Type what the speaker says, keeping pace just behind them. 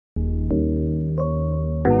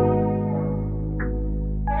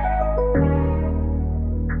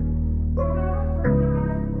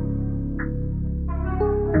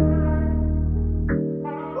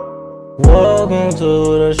Welcome to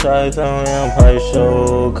the Chi-Town Empire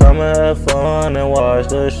Show. Come and have fun and watch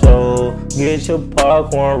the show. Get your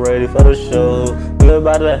popcorn ready for the show. We're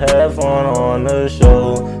about to have fun on the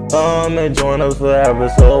show. Come and join us for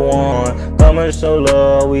episode 1. Come and show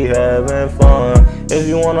love, we having fun. If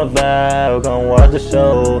you wanna vibe, come watch the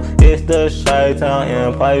show. It's the Chi-Town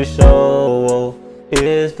Empire Show.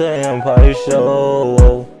 It's the Empire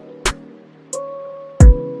Show.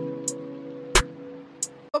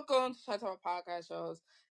 Welcome to Chi-Town Podcast Shows.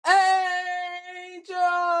 Angel,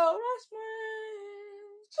 that's my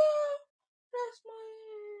angel. That's my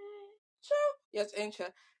angel. Yes, Angel.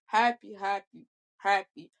 Happy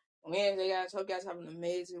Wednesday, guys. Hope you guys have an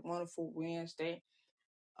amazing, wonderful Wednesday.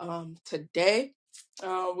 Today,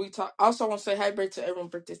 we talk. Also, want to say happy birthday to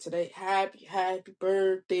everyone's birthday today. Happy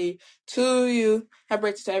birthday to you. Happy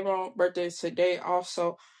birthday to everyone's birthday today.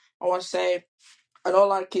 Also, I want to say I know a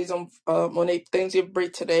lot of kids on they Thanksgiving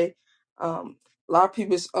break today. A lot of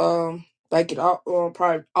people's like get out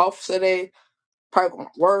probably off today, probably going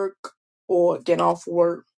to work or getting off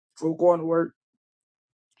work or going to work.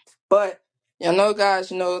 But guys,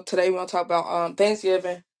 today we're gonna talk about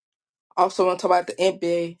Thanksgiving. Also want to talk about the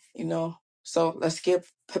NBA, So let's get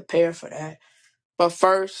prepared for that. But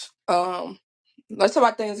first, let's talk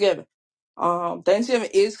about Thanksgiving. Thanksgiving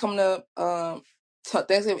is coming up.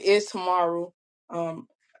 Thanksgiving is tomorrow.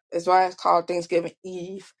 It's why it's called Thanksgiving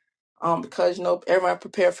Eve. Because everyone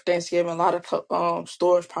prepared for Thanksgiving. A lot of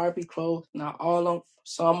stores probably closed. Not all of them.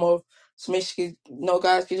 Some of. So make sure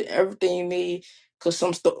guys, get everything you need. Because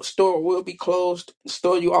some store will be closed. The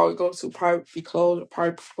store you always go to probably be closed. Or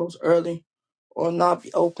probably be closed early, or not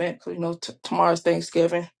be open. Because tomorrow's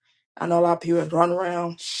Thanksgiving. I know a lot of people run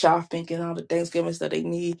around shopping, getting all the Thanksgivings that they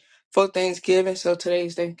need for Thanksgiving. So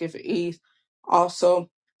today's Thanksgiving Eve. Also,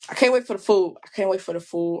 I can't wait for the food.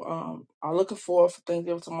 I'm looking forward for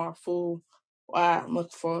Thanksgiving tomorrow food. Wow, I'm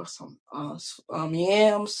looking for some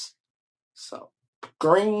yams, some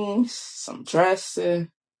greens, some dressing,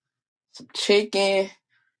 some chicken.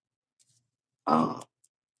 Um,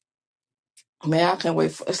 man, I can't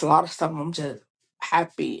wait for. It's a lot of stuff. I'm just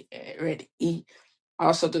happy and ready to eat.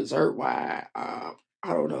 Also, dessert wise, I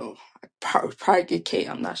don't know. Probably get cake.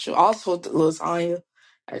 I'm not sure. Also, the lasagna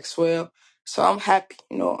as well. So I'm happy.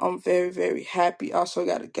 I'm very, very happy. Also,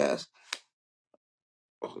 got a guest,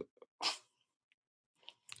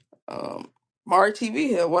 Mari TV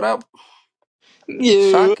here. What up, Yeah,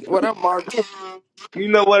 Shock? What up, Mari? you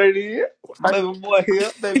know what it is. Baby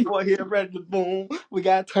boy here, ready to boom. We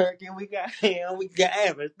got turkey, we got ham, we got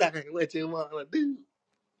everything. What you wanna do?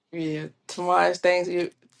 Yeah, tomorrow's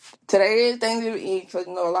Thanksgiving. Today is Thanksgiving Eve, because a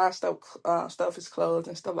lot of stuff is closed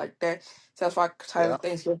and stuff like that. So that's why I Yeah, titled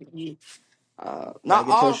Thanksgiving Eve. gotta Not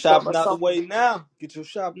get your all stuff, shopping but out the some. way now. Get your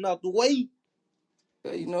shopping out the way.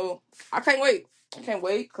 I can't wait. I can't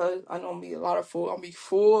wait because I know I'm gonna be a lot of food. I'm gonna be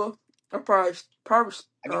full. I probably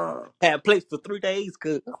I got had plates for 3 days,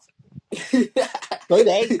 cuz. 3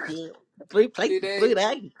 days, cuz. Three plates for today. 3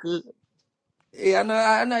 days, cuz. Yeah, I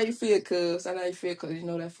know how you feel, cuz. I know how you feel, cuz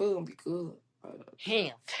that food gonna be good.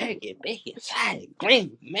 Ham, turkey, bacon, salad,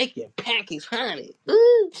 green, making pancakes, honey.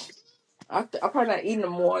 Ooh. I probably not eating in the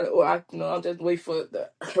morning, or I'll just wait for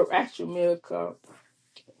the actual meal come.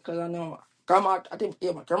 Cause I know my grandma. I think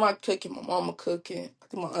my grandma cooking, my mama cooking. I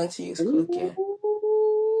think my auntie is cooking.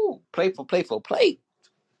 Ooh. Plate for plate for plate.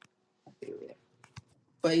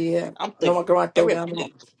 But yeah, I'm I know my thinking grandma throw down.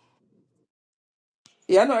 everything.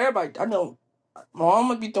 Yeah, I know everybody. I know my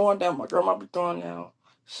mama be throwing down. My grandma be throwing down.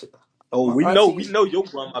 Oh, My we aunties know your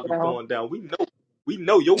grandma be down. throwing down. We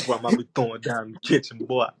know your grandma be throwing down in the kitchen,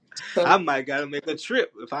 boy. I might gotta make a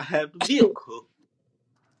trip if I have to be a cook.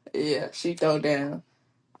 Yeah, she throw down.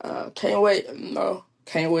 Can't wait. No,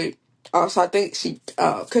 can't wait. Also, I think she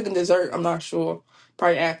cooking dessert. I'm not sure.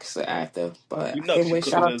 Probably after, but You I know can't she wait.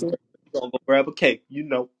 Shout cooking out this. to Gonna go grab a cake. You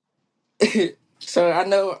know. her. So I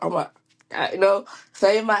know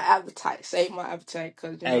save my appetite. Save my appetite,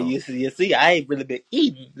 because Hey, you see, I ain't really been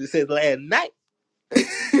eating since last night.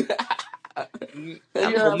 I'm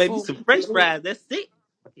gonna that make me food some be French good. fries. That's it.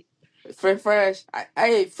 French fries. I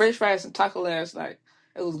ate French fries and taco last night.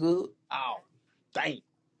 It was good. Oh, dang.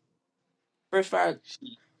 French fries.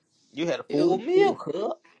 You had a It full was meal, good.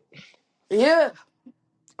 huh? Yeah,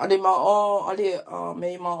 I did my own. I did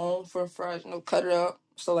made my own French fries. Cut it up,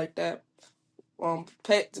 stuff like that.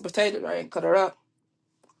 The potatoes, right? Cut it up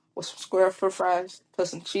with some square French fries. Put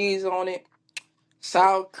some cheese on it,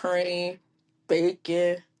 sour cream,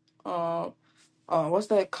 bacon. Um, what's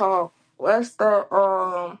that called? What's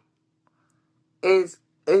the is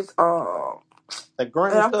The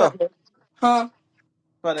green I stuff. forgot. Huh?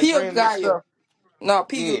 For the Pio green mixed Gallo. stuff. No,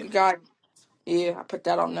 Pio Yeah. Gallo. Yeah, I put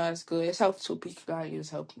that on there. It's good. It's healthy too. Pico de gallo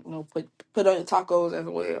is healthy. Put on your tacos as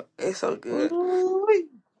well. It's so good. Ooh.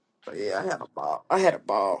 But yeah, I had a ball. I had a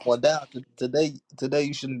ball. Well, down today. Today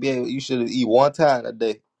you shouldn't be able. You should eat one time a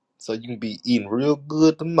day, so you can be eating real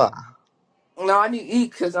good tomorrow. No, I need to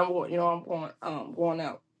eat because I'm going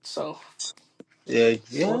out. So Yeah,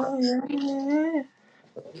 well, yeah, yeah, yeah,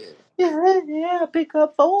 yeah. yeah, yeah. Pick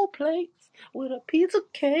up 4 plates with a piece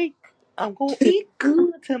of cake. I'm gonna eat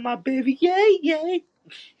good till my baby, yay, yay.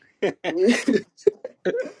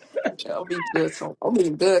 I'll be good. I'll be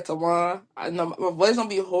good tomorrow. I know my voice gonna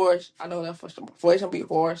be hoarse. I know that for sure. My voice gonna be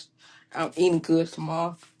hoarse. I'm eating good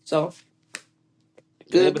tomorrow. So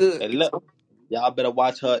good, Baby, good. hey, look, y'all better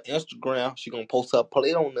watch her Instagram. She gonna post her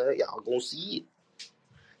plate on there. Y'all gonna see it.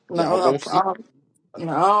 Y'all No, gonna see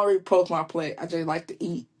no, I don't really post my plate. I just like to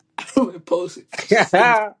eat. I don't really post it. it.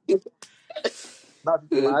 See. Not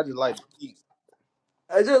just I just like to eat.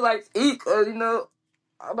 I just like to eat because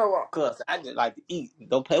I don't want. Cause I just like to eat.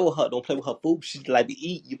 Don't play with her. Don't play with her food. She just like to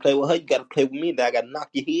eat. You play with her, you gotta play with me. Then I gotta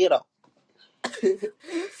knock your head off.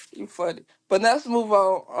 You funny. But let's move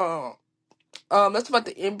on. Let's talk about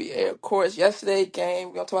the NBA, of course. Yesterday game,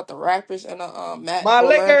 we're gonna talk about the Raptors and Matt My Orlando.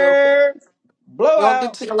 Lakers We're gonna get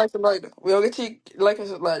blowout. to the Lakers later. We'll get to the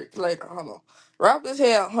Lakers later. Hold on. Raptors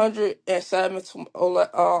had 107 to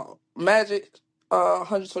Magic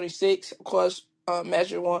 126. Of course,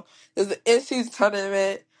 Magic won. It's the in-season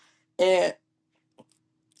tournament, and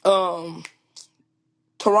um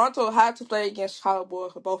Toronto had to play against Chicago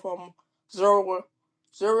Bulls. Both of them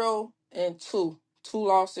 0-2, two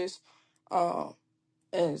losses, um,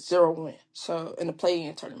 and 0 win. So in the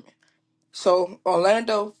play-in tournament. So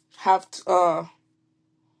Orlando have to,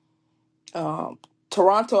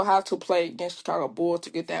 Toronto have to play against Chicago Bulls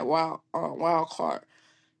to get that wild card.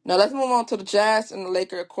 Now let's move on to the Jazz and the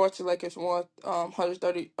Lakers. Of course, the Lakers won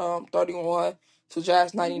 131 to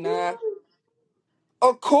Jazz 99.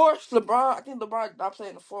 Of course, LeBron. I think LeBron not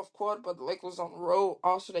playing the fourth quarter, but the Lakers was on the road.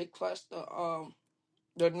 Also, they clutched the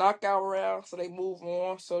knockout round, so they move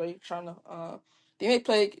on. So they trying to then they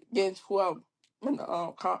play against whoever in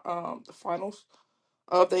the finals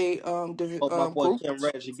of they Hope my boy group. Kim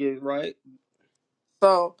Reddish get it right.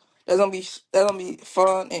 So that's gonna be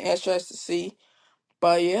fun and interesting to see.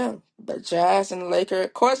 But yeah, the Jazz and the Lakers.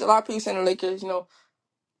 Of course, a lot of people saying the Lakers,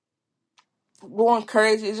 going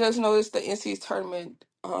crazy. It's just it's the NCAA tournament.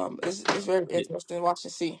 It's very You, interesting to watch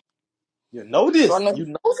and see. you know So I this. know You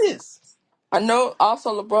know this. I know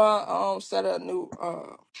also LeBron set a new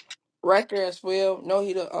record as well. No,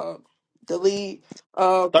 he the lead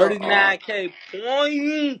of 39K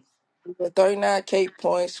points. the 39K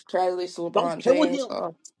points. Congratulations to Don't LeBron play with James. him.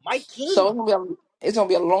 Mike So King. it's gonna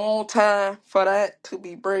be a long time for that to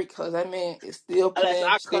be break because that man is still Unless playing,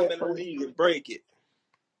 I come still in the playing. league and break it.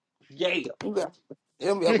 Yeah. Yeah.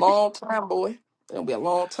 It'll be a long time, boy. It'll be a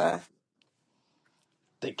long time.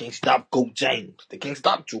 They can't stop Go James. They can't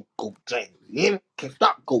stop you, Go James. You hear me? Can't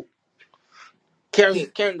stop Go.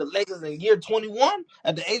 Carrying the Lakers in year 21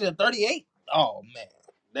 at the age of 38. Oh man,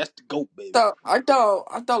 that's the GOAT, baby. So I thought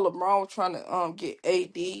LeBron was trying to get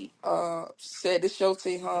AD said this your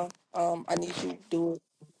team, huh? I need you to do it.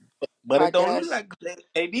 But I it don't look guess like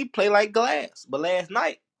AD play like glass. But last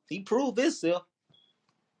night he proved himself.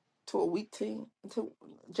 to a weak team.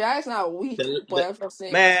 Jazz not weak, The, but the I'm just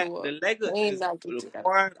saying man, to a the Lakers team is not good to that.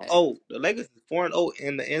 4-0. The Lakers is 4-0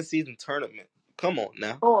 in the in season tournament. Come on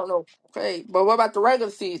now. Oh no, okay. But what about the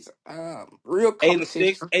regular season? Real 8-6,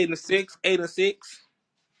 competition. 8-6, 8-6.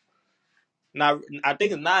 Now I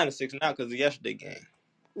think it's 9-6 now because of yesterday game.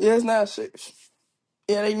 Yeah, it's 9-6.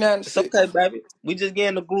 Yeah, they nine It's okay, six. baby. We just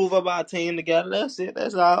getting the groove of our team together. That's it.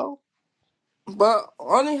 That's all. But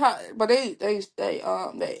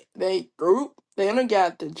they group. They only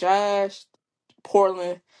got the Jazz,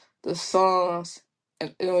 Portland, the Suns,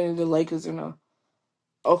 and only the Lakers.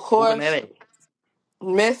 Of Whooping that course, ass.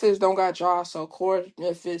 Memphis don't got Josh, so of course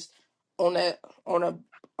Memphis on that on the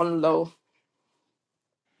low.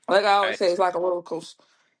 Like I always Hey, say, it's like a roller coaster.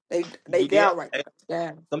 They yeah. down right Hey, now.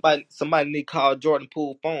 Down. somebody need to call Jordan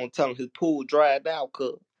Poole phone, tell him his pool dried out,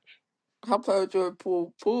 cuz I play with your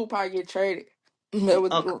pool probably get traded. he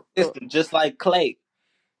With inconsistent, just like Clay.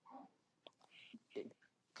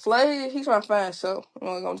 Clay, he's trying to find so I'm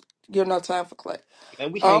only gonna give enough time for Clay.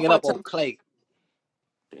 Man, we I'm hanging gonna up tell on Clay.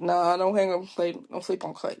 nah, don't hang up Clay. Don't sleep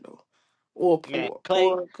on Clay though. Or Man, poor. Clay,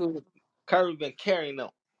 Poor good. Curry been carrying them.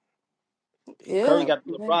 Curry Yeah, got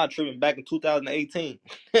the yeah. LeBron treatment back in 2018.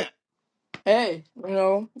 Hey,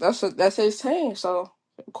 that's his team, so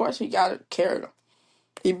of course he gotta carry them.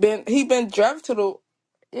 He been drafted to the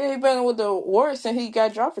he been with the Warriors and he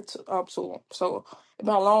got drafted to them. So it's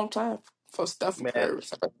been a long time. for Stephen Man, Curry.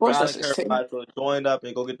 So of course Brown that's and his Curry team. might as well join up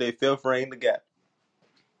and go get their fifth ring together.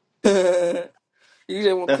 You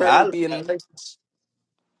just want That's Curry how I to look be in the at it. Lakers.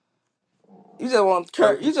 You just want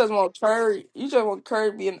Curry. Curry. You just want Curry. You just want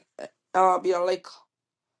Curry be a Laker.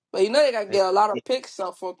 But you know they gotta get a lot of picks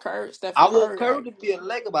up for Curry, Stephen I want Curry. Curry Right? to be a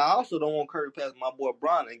Laker, but I also don't want Curry past my boy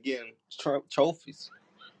Bron and getting trophies.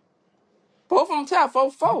 Both of them tied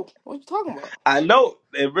 4-4. What you talking about? I know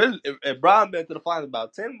it really. If Bron been to the finals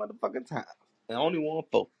about 10 motherfucking times and only won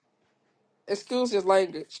 4. Excuse his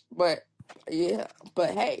language, but yeah.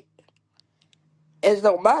 But hey, it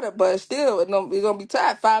don't matter. But still, it's gonna be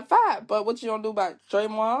tied 5-5. But what you gonna do about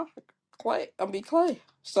Draymond, Clay? I mean Clay.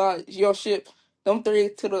 So your shit, them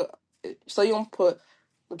three to the. So you gonna put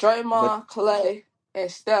But Draymond, Clay,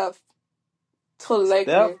 and Steph to the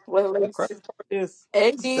Steph, Lakers. Well, the crazy part is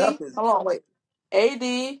Steph AD. is Hold on, wait.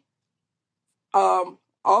 AD,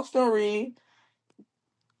 Austin Reed,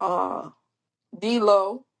 uh,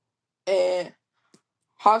 D'Lo, and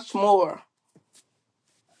Hachmore,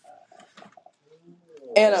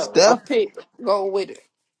 and a Steph. pick go with it.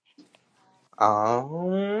 I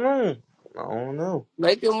don't know. I don't know.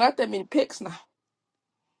 Like you don't got that many picks now,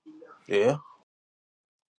 Yeah,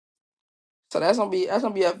 so that's gonna be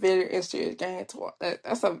a very interesting game to watch.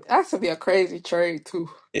 That's gonna be a crazy trade too.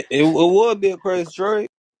 it would be a crazy trade.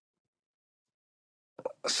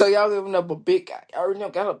 So y'all giving up a big guy. Y'all already know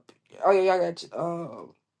got a. Oh yeah, y'all got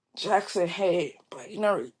Jackson Hay, but he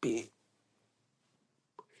not really big.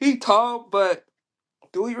 He tall, but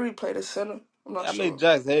do he really play the center? I'm not I mean, sure.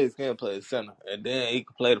 Jackson Hayes can play the center, and then he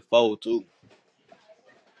can play the four too.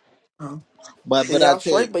 Uh, But I y'all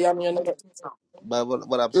tell you, straight, but y'all need another. but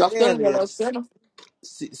what I'm Y'all still saying need is another center.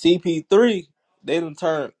 CP3. They done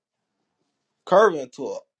turned Curry into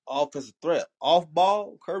an offensive threat. Off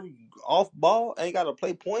ball, Curry off ball ain't got to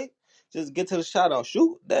play point. Just get to the shot or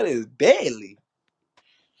shoot. That is deadly.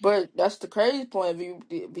 But that's the crazy point.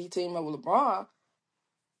 If you team up with LeBron,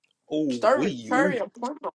 Oh, Start we. Curry and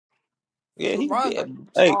point guard. Yeah, he LeBron's a did.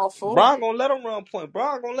 Hey, small forward. Bron gonna let him run point.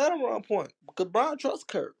 Bron gonna let him run point because Bron trusts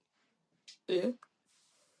Curry. Yeah.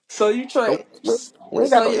 So you So trade. we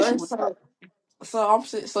ain't got So no you issue with that.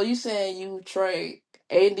 so you saying you trade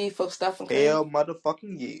AD for Stephen Curry? Hell,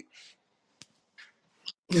 motherfucking yeah.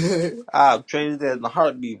 I've traded that in a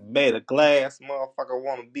heartbeat. Made a glass motherfucker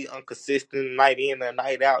want to be inconsistent night in and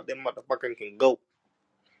night out. That motherfucker can go.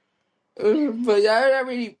 But y'all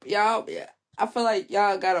already y'all. Yeah, I feel like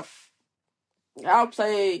y'all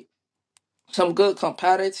play some good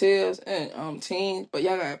competitive and teams, but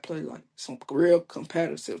y'all gotta play like some real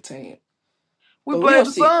competitive teams. We But we played gonna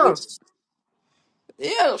the see. Suns.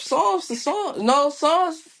 Yeah, songs the song. No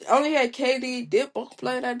songs. Only had KD did book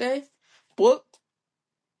play that day. Book.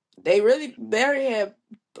 They really barely had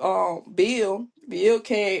Bill. Bill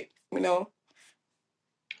can't,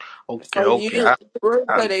 Okay, so okay. you really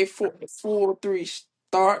I play they full three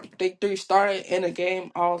start. They three started in a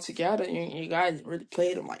game all together. You guys really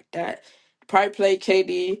played them like that. Probably played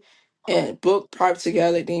KD and Book probably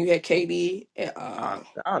together. Then you had KD and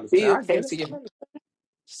I understand. Bill I get came it. together.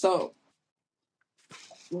 So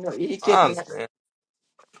you I getting that. understand.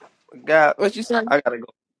 God, What you saying? I gotta go.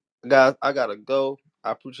 Guys, I gotta go.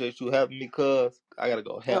 I appreciate you helping me, cuz. I gotta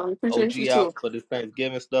go help We appreciate you OG too. out for this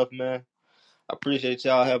Thanksgiving stuff, man. I appreciate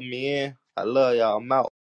y'all having me in. I love y'all. I'm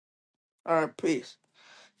out. All right, peace.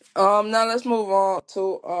 Now let's move on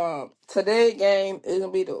to today game is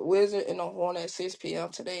gonna be the Wizard and the Hornets at 6 p.m.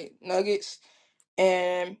 today. Nuggets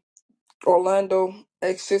and Orlando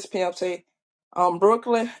at 6 p.m. today.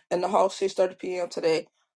 Brooklyn and the Hawks 6:30 p.m. today.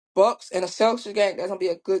 Bucks and the Celtics game. That's gonna be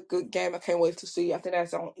a good game. I can't wait to see. I think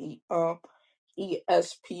that's on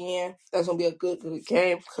ESPN. That's gonna be a good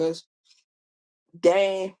game because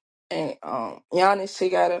Dame and Giannis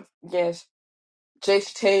together against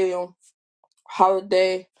Jason Tatum.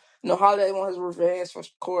 Holiday. Holiday want his revenge for, of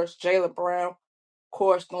course, Jaylen Brown, of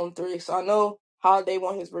course, on three. So I know Holiday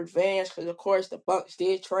want his revenge because, of course, the Bucks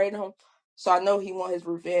did trade him. So I know he want his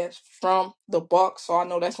revenge from the Bucks. So I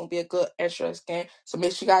know that's gonna be a good extra game. So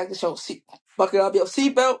make sure you guys get your buckle up your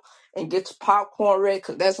seatbelt and get your popcorn ready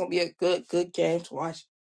because that's gonna be a good game to watch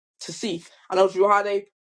to see. I know Drew Holiday,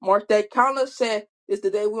 Mark that counter said it's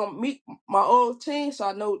the day we're gonna meet my old team. So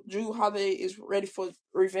I know Drew Holiday is ready for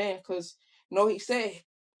revenge because he said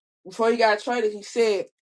before he got traded, he said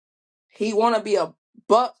he want to be a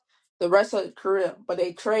Buck the rest of his career, but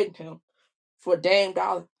they traded him for Dame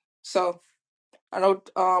Dollar. So I know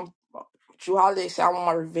Drew Holiday said I want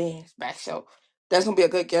my revenge back. So that's gonna be a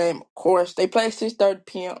good game. Of course, they play 6:30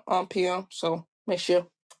 p.m. p.m. So make sure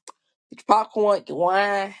get your popcorn, your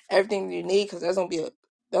wine, everything you need because that's gonna be a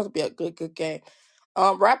good game.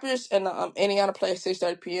 Raptors and Indiana play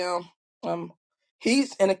 6:30 p.m.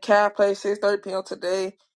 Heat and the Cavs play 6:30 p.m.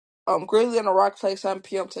 today. Grizzlies and the Rock play 7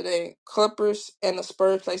 p.m. today. Clippers and the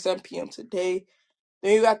Spurs play 7 p.m. today.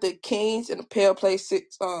 Then you got the Kings and the Pale play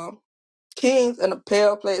Kings and the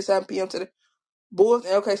Pale play at 7 p.m. today. Bulls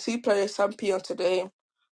and OKC play at 7 p.m. today.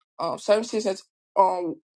 76ers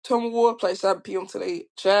Timberwolves play 7 p.m. today.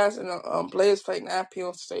 Jazz and the Blazers play 9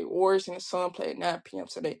 p.m. today. Warriors and the Sun play at 9 p.m.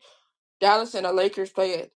 today. Dallas and the Lakers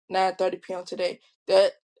play at 9:30 p.m. today.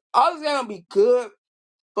 That all is gonna be good,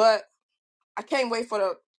 but I can't wait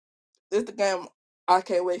for the game. I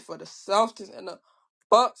can't wait for the Celtics and the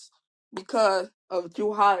Bucks because of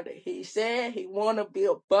Drew Holiday. He said he wanna be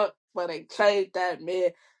a Buck, but they traded that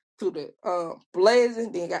man to the Blazers.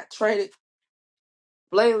 Then got traded.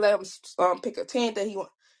 Blazers let him pick a team that he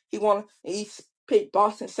wanted. He picked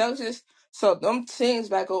Boston Celtics. So them teams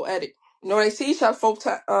back go at it. You know, they see each other full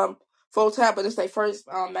time, but it's their first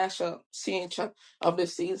matchup seeing each other of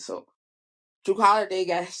this season. So Drew Holiday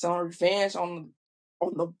got some revenge on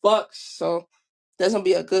the Bucks. So that's gonna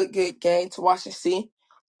be a good game to watch and see.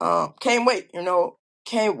 Can't wait.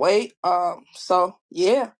 Can't wait. So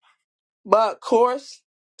yeah, but of course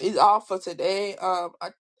it's all for today.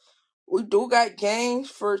 We do got games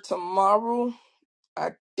for tomorrow.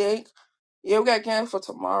 I think. Yeah, we got games for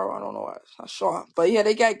tomorrow. I don't know why it's not showing. But yeah,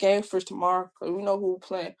 they got games for tomorrow because we know who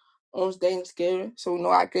playing on Thanksgiving. So we know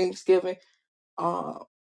our Thanksgiving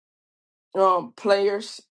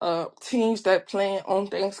players, teams that playing on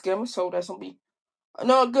Thanksgiving. So that's gonna be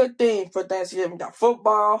another good thing for Thanksgiving. You got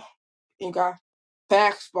football, and you got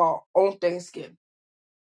basketball on Thanksgiving.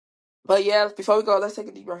 But yeah, before we go, let's take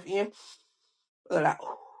a deep breath in. Let out.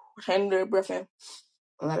 Take a breath in.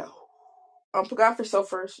 Let out. Put God first, self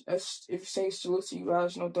first. That's if you say salute to you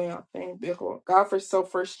guys, doing y'all thing. Big one. God first,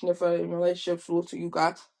 self first. And if in a relationship, salute to you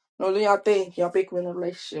guys. Doing y'all thing. Y'all big in a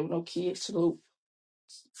relationship, no kids, salute.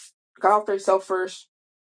 God first, self first.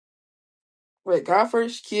 Wait, God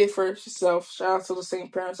first, kid first, yourself. Shout out to the single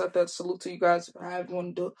parents out there. Salute to you guys. However you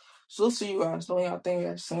want to do it. Salute to you guys. Doing y'all thing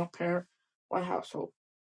as a single parent, one household.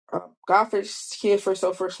 God first, kid first,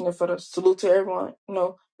 self first, and then for the salute to everyone.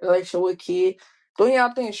 Relationship with kid. Doing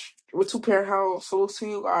y'all thing with two parent household. Salute to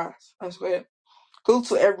you guys as well. Salute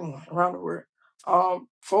to everyone around the world.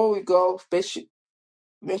 Before we go, make sure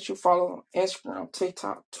you follow on Instagram,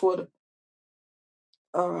 TikTok, Twitter.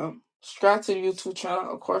 Subscribe to the YouTube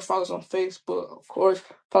channel. Of course, follow us on Facebook. Of course,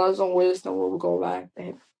 follow us on Wisdom where we go live.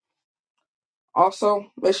 And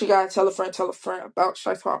also, make sure you guys tell a friend about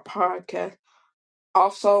Strike Talk Podcast.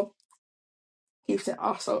 Also, Houston.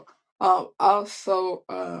 Also, shout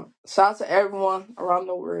out to everyone around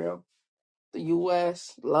the world. The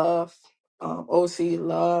U.S. love, OC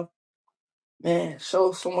love. Man,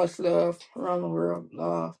 show so much love around the world.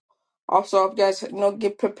 Love. Also, if you guys,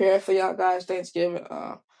 get prepared for y'all guys Thanksgiving.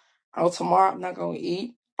 Tomorrow I'm not gonna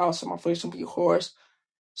eat. Also, my food's gonna be horse.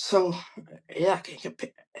 So yeah, I can't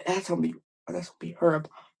compare. That's gonna be horrible.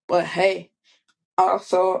 But hey,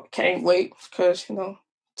 also can't wait because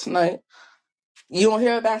tonight you don't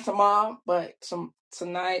hear about tomorrow, but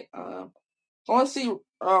tonight I want to see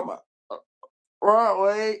Ron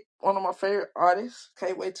Wade, one of my favorite artists.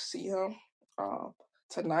 Can't wait to see him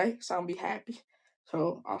tonight. So I'm gonna be happy.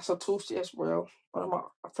 So also Tuesday as well, one of my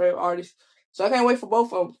favorite artists. So I can't wait for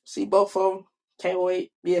both of them. See both of them. Can't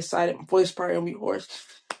wait. Be excited. My voice probably gonna be hoarse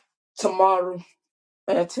tomorrow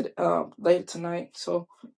and later tonight. So,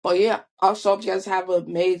 but yeah. Also, hope you guys have an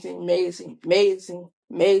amazing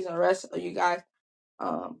rest of you guys.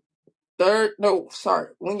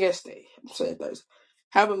 Wednesday. I'm saying Thursday.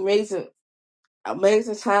 Have an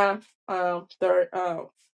amazing time.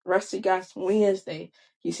 Rest of you guys Wednesday.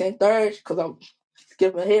 He's saying Thursday because I'm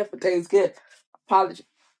skipping ahead for things good. Apology.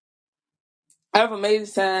 Have an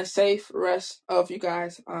amazing time. Safe rest of you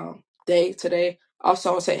guys day today. Also,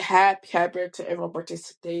 I want to say happy birthday to everyone's birthday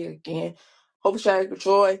today again. Hope you guys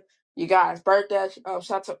enjoy you guys' birthday.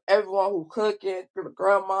 Shout out to everyone who cooking, the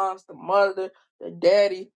grandmas, the mother, the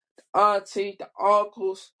daddy, the auntie, the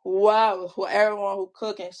uncles, everyone who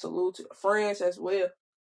cooking. Salute to the friends as well.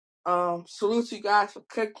 Salute to you guys for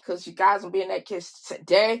cooking because you guys will be in that kitchen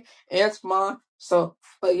today and tomorrow. So,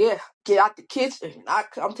 but yeah, get out the kitchen. I'm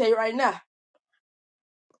telling you right now.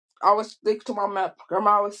 I always stick to my mouth.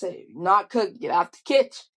 Grandma always say, not cook, get out the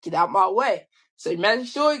kitchen. Get out my way. So make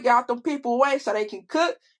sure you get out them people away so they can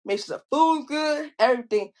cook. Make sure the food's good,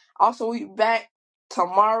 everything. Also, we back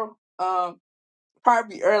tomorrow.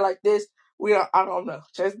 Probably be early like this. I don't know.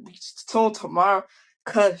 Just be tuned tomorrow.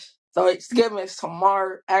 Cause Thanksgiving is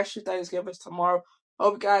tomorrow. Actually, Thanksgiving is tomorrow.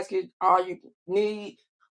 Hope you guys get all you need.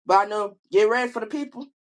 But I know, get ready for the people.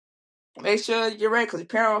 make sure you get ready because your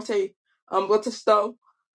parents will tell you, go to the store.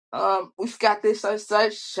 We've got this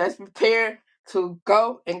such. Just prepare to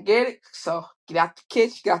go and get it. So get out the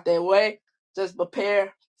kitchen, get out that way. Just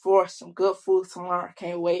prepare for some good food tomorrow. I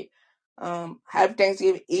can't wait. Happy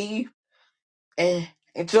Thanksgiving Eve and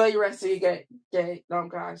enjoy your rest of your day.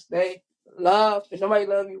 Guys. They love. If nobody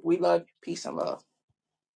love you, we love you. Peace and love.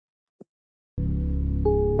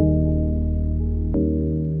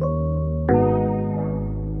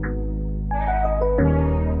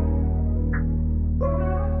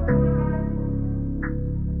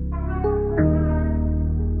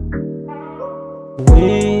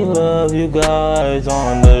 We love you guys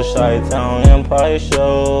on the Chi-Town Empire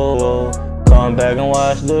Show. Come back and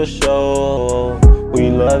watch the show. We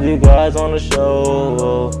love you guys on the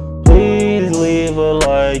show. Please leave a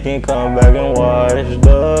like and come back and watch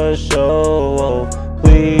the show.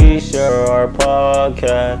 Please share our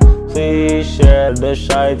podcast. Please share the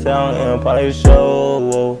Chi-Town Empire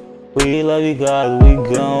Show. We love you guys, we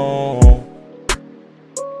gone.